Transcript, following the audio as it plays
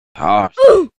Ah,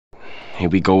 here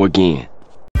we go again.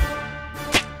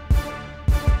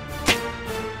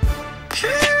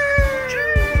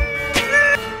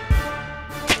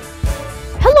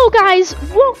 Hello guys,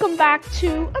 welcome back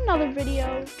to another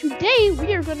video. Today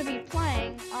we are going to be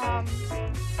playing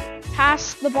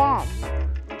Pass the Bomb,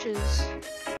 which is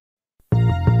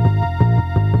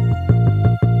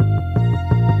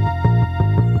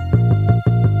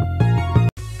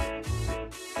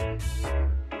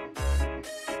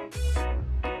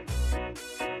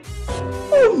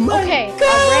okay, a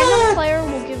random player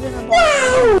will give it a bomb.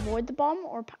 You can avoid the bomb,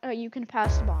 or you can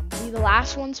pass the bomb. Be the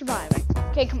last one surviving.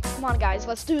 Okay, come on, guys,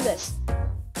 let's do this.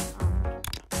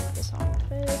 This on the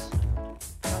face.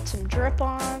 Got some drip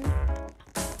on.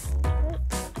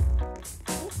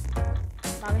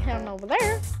 Not a hand over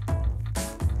there.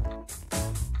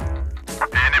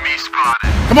 Enemy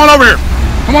spotted. Come on over here.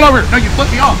 Come on over here. No, you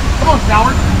flipped me off. Come on,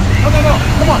 coward. No.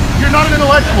 Come on. You're not an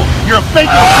intellectual. You're a fake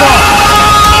little fraud.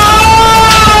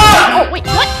 Oh, wait,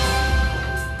 what?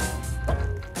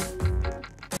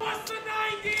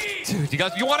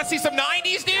 Dude, you want to see some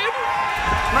 90s, dude?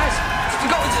 Nice.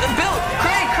 Go, Bill.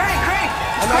 Craig.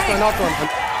 I knocked one.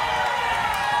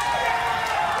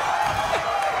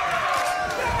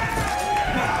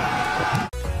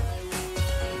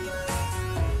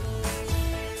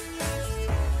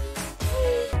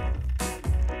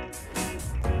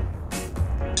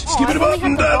 Give it a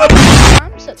button.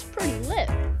 Times, that's pretty lit.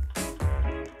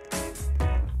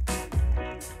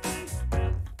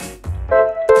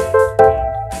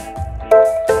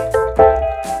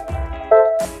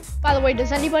 By the way,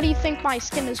 does anybody think my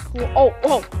skin is cool? Oh!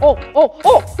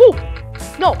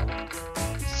 No!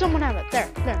 Someone have it. There.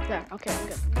 Okay, I'm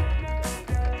good.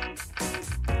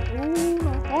 Ooh,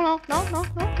 no.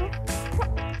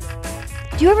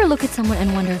 Do you ever look at someone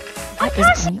and wonder what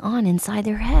is going on inside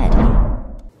their head?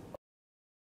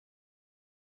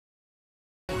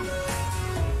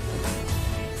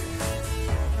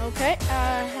 Okay,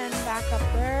 head back up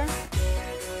there.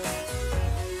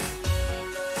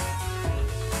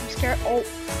 I'm scared. Oh.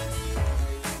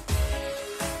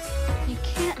 You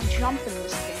can't jump in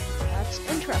this game. That's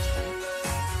interesting.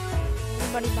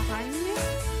 Anybody behind me?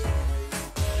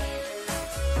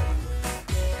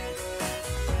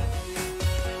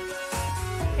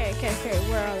 Okay,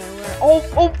 where are they? Oh!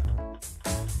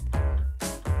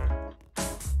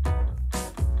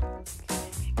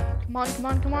 Come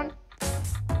on.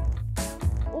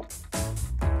 Oh.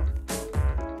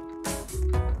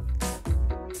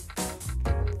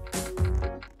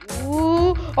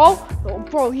 Ooh. Oh,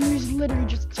 bro, he was literally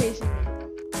just chasing me.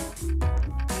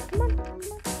 Come on.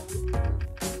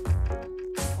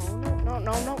 Oh,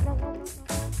 no.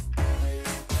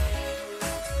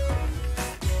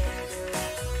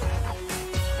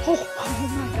 Oh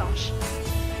my gosh.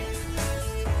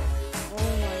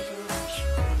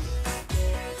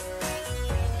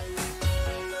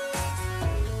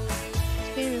 This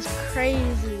game is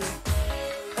crazy.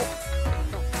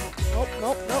 Oh,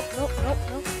 nope.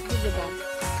 Give the bomb.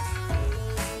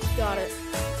 Got it.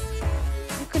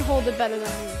 You can hold it better than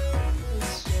me.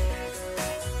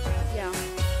 Yeah.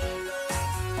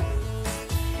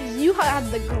 You had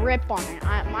the grip on it.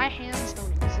 My hands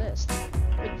don't exist.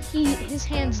 But his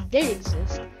hands did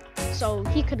exist. So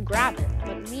he could grab it.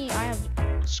 But me, I have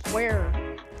square.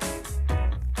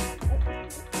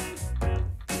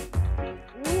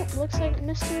 Ooh, looks like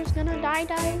Mister's gonna die.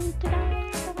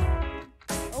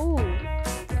 Oh,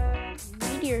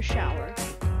 meteor shower.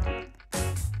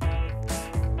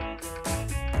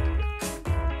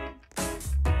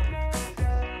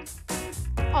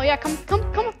 Oh yeah, come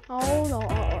on. Oh no,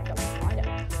 I don't.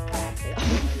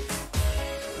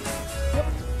 Yep.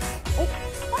 Oh,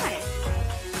 why?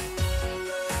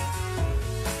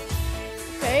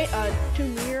 Okay, 2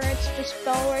 meteorites just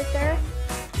fell right there.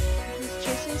 He's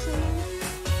chasing someone.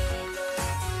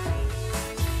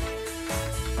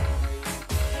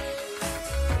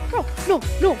 Bro,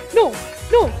 no.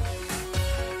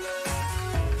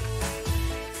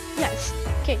 Yes.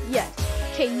 Okay, yes.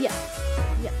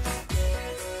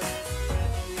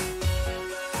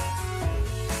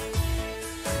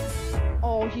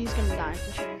 Oh, he's gonna die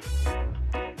for sure.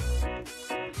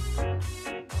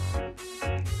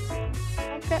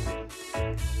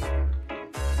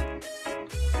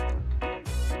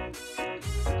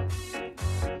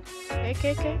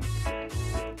 Okay.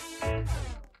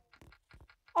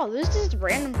 Oh, there's just a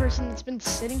random person that's been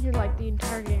sitting here like the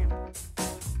entire game.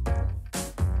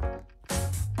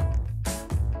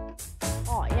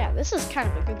 Oh yeah, this is kind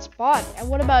of a good spot. And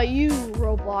what about you,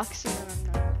 Roblox?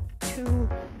 2,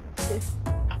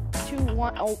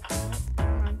 1. Oh,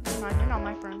 You're not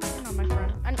my friend. You're not my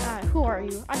friend. And who are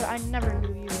you? I never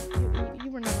knew you. You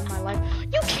were never in my life.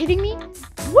 You kidding me?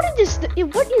 What is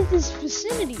this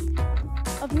vicinity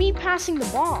of me passing the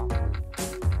bomb?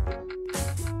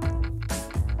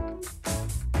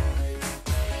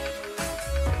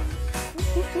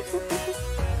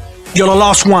 You're the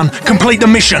last one. Complete the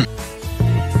mission.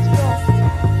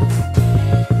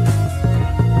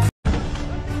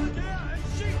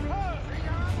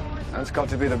 That's got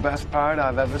to be the best parade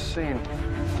I've ever seen.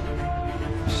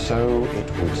 So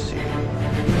it would seem.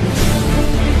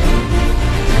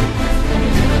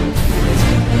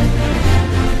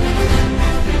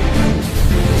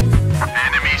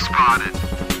 Enemy spotted.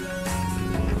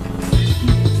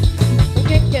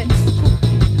 Okay, good.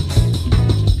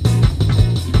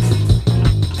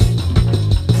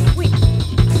 Wait,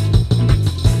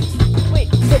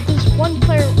 but there's one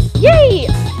player. Yay!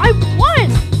 I won!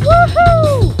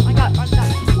 Woohoo! I got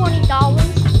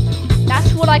 $20.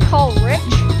 That's what I call rich.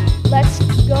 Let's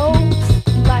go.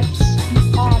 Let's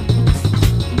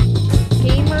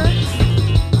gamer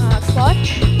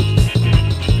clutch.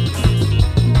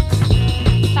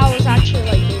 That was actually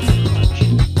like gamer clutch.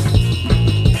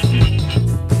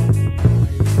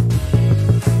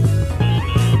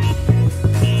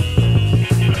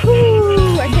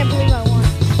 Whew, I can't believe I won.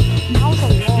 That was a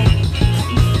long.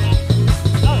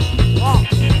 That was long.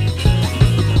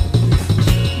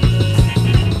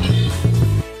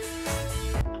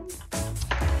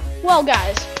 Well,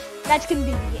 guys, that's gonna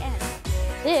be the end.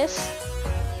 This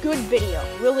good video,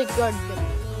 really good video.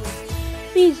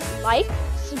 Please like,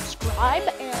 subscribe,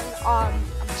 and I'm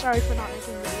sorry for not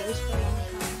making videos for a long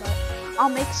time, but I'll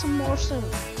make some more soon.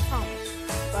 I promise.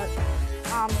 But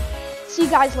see you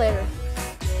guys later.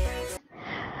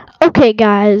 Okay,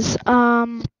 guys. I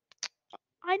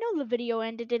know the video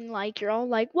ended and like you're all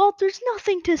like, well, there's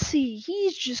nothing to see.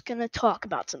 He's just gonna talk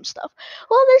about some stuff.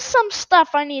 Well, there's some stuff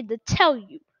I need to tell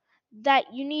you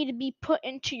that you need to be put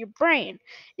into your brain.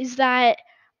 Is that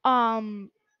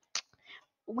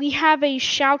we have a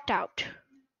shout out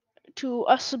to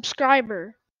a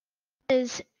subscriber.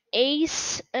 Is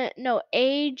AJ's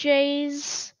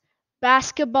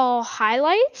basketball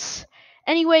highlights.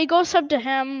 Anyway, go sub to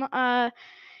him.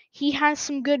 He has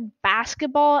some good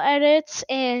basketball edits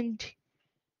and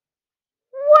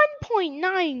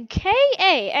 1.9k.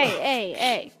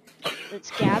 Hey.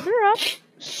 Let's gather up.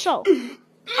 So,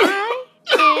 I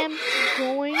am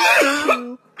going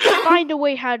to find a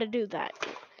way how to do that.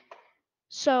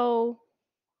 So,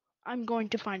 I'm going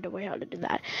to find a way how to do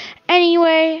that.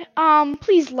 Anyway,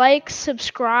 please like,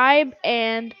 subscribe,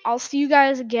 and I'll see you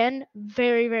guys again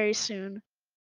very, very soon.